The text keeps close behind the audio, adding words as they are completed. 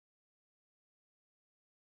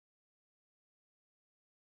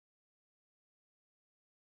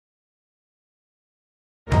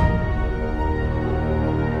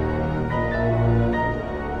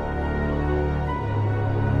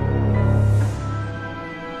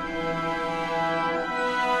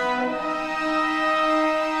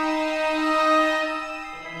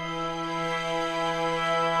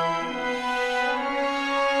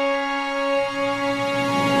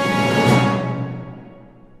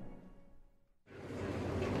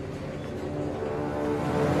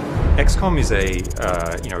XCOM is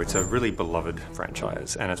it's a really beloved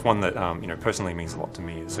franchise, and it's one that, personally means a lot to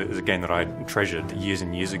me. It's a game that I treasured years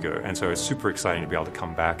and years ago, and so it's super exciting to be able to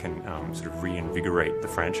come back and sort of reinvigorate the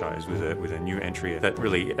franchise with a new entry that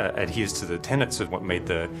really adheres to the tenets of what made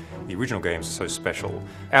the original games so special.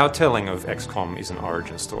 Our telling of XCOM is an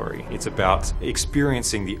origin story. It's about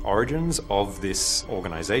experiencing the origins of this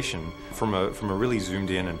organization from a really zoomed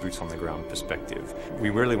in and boots on the ground perspective. We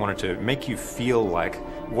really wanted to make you feel like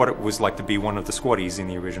what it was like to be one of the squaddies in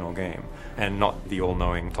the original game, and not the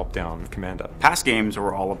all-knowing top-down commander. Past games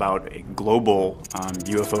were all about a global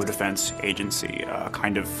UFO defense agency, a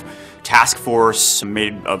kind of task force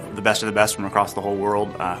made of the best from across the whole world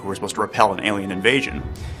who were supposed to repel an alien invasion.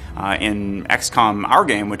 In XCOM, our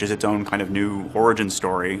game, which is its own kind of new origin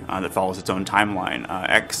story that follows its own timeline,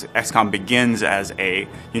 XCOM begins as a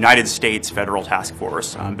United States federal task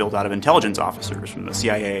force built out of intelligence officers from the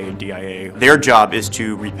CIA and DIA. Their job is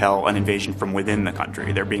to repel an invasion from within the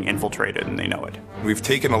country. They're being infiltrated and they know it. We've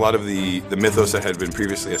taken a lot of the mythos that had been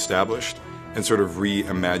previously established and sort of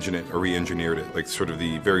reimagined it or re-engineered it, like sort of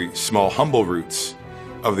the very small, humble roots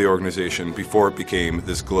of the organization before it became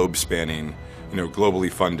this globe-spanning,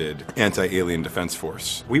 globally funded anti-alien defense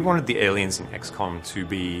force. We wanted the aliens in XCOM to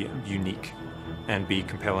be unique and be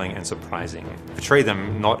compelling and surprising. Portray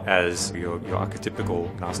them not as your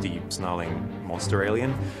archetypical nasty, snarling monster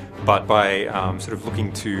alien, but by sort of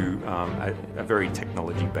looking to a very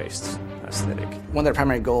technology-based aesthetic. One of their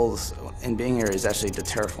primary goals in being here is actually to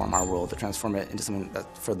terraform our world, to transform it into something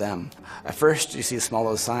that's for them. At first, you see small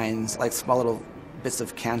little signs, like small little bits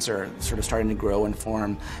of cancer sort of starting to grow and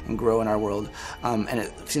form and grow in our world. And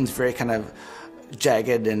it seems very kind of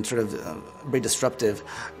jagged and sort of very disruptive,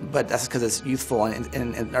 but that's because it's youthful, and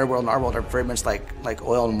in our world are very much like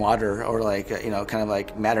oil and water, or kind of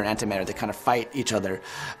like matter and antimatter. They kind of fight each other,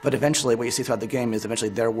 but eventually what you see throughout the game is eventually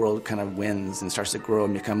their world kind of wins and starts to grow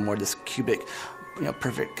and become more this cubic,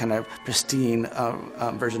 perfect kind of pristine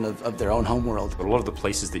version of their own home world. But a lot of the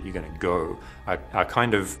places that you're going to go are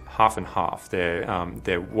kind of half and half.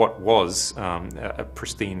 They're what was a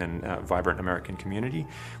pristine and vibrant American community,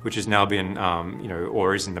 which has now been,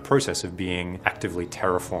 or is in the process of being actively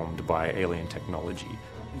terraformed by alien technology.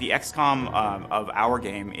 The XCOM of our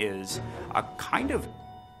game is a kind of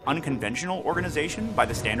unconventional organization by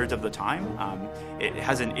the standards of the time. It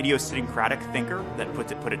has an idiosyncratic thinker that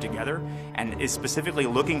put it together, and is specifically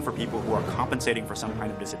looking for people who are compensating for some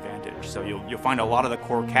kind of disadvantage. So you'll find a lot of the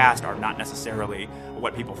core cast are not necessarily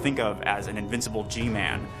what people think of as an invincible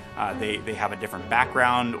G-man. They have a different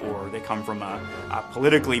background, or they come from a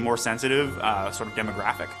politically more sensitive sort of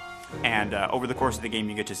demographic. And over the course of the game,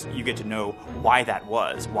 you get to know why that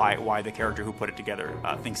was, why the character who put it together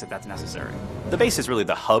thinks that that's necessary. The base is really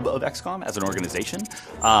the hub of XCOM as an organization.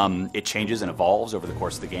 It changes and evolves over the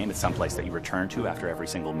course of the game. It's someplace that you return to after every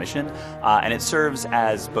single mission, and it serves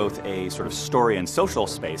as both a sort of story and social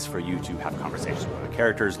space for you to have conversations with other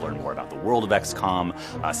characters, learn more about the world of XCOM,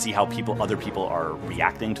 see how other people are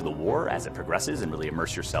reacting to the war as it progresses, and really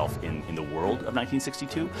immerse yourself in the world of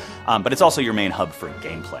 1962. But it's also your main hub for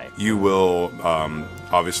gameplay. You will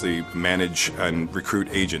obviously manage and recruit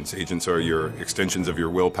agents. Agents are your extensions of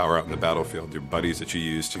your willpower out in the battlefield, your buddies that you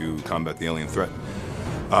use to combat the alien threat.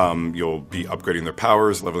 You'll be upgrading their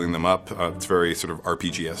powers, leveling them up. It's very sort of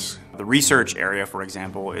RPG-esque. The research area, for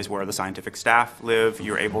example, is where the scientific staff live.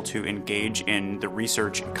 You're able to engage in the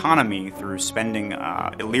research economy through spending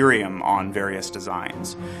Illyrium on various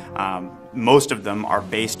designs. Most of them are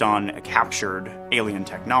based on captured alien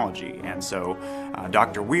technology, and so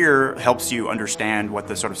Dr. Weir helps you understand what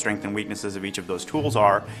the sort of strengths and weaknesses of each of those tools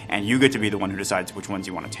are, and you get to be the one who decides which ones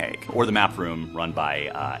you want to take. Or the map room run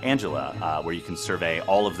by Angela, where you can survey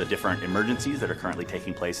all of the different emergencies that are currently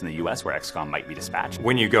taking place in the US where XCOM might be dispatched.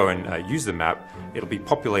 When you go and use the map, it'll be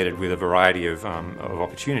populated with a variety of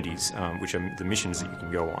opportunities, which are the missions that you can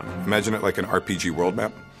go on. Imagine it like an RPG world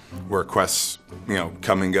map, where quests,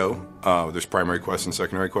 come and go. There's primary quests and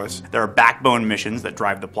secondary quests. There are backbone missions that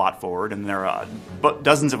drive the plot forward, and there are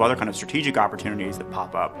dozens of other kind of strategic opportunities that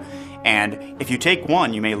pop up. And if you take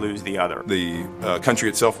one, you may lose the other. The country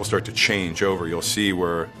itself will start to change over. You'll see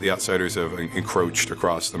where the outsiders have encroached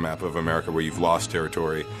across the map of America, where you've lost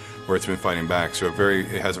territory, where it's been fighting back. So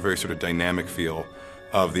it has a very sort of dynamic feel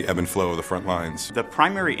of the ebb and flow of the front lines. The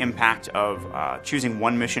primary impact of choosing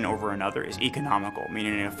one mission over another is economical,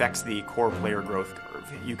 meaning it affects the core player growth curve.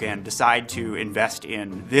 You can decide to invest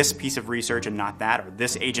in this piece of research and not that, or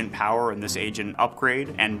this agent power and this agent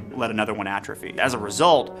upgrade, and let another one atrophy. As a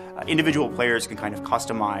result, individual players can kind of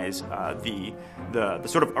customize the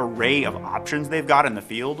sort of array of options they've got in the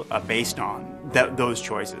field based on those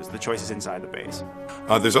choices, the choices inside the base.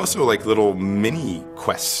 There's also like little mini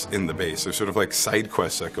quests in the base. There's sort of like side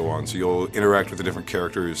quests that go on. So you'll interact with the different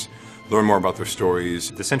characters, learn more about their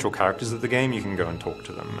stories. The central characters of the game, you can go and talk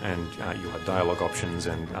to them, and you'll have dialogue options,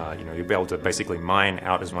 and you'll be able to basically mine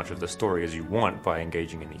out as much of the story as you want by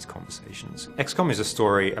engaging in these conversations. XCOM is a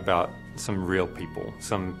story about some real people,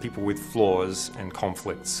 some people with flaws and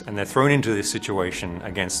conflicts, and they're thrown into this situation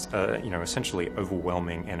against essentially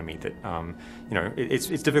overwhelming enemy that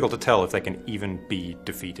it's difficult to tell if they can even be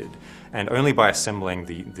defeated. And only by assembling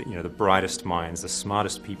the brightest minds, the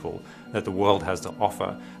smartest people that the world has to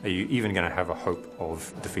offer, are you even going to have a hope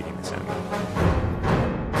of defeating this enemy.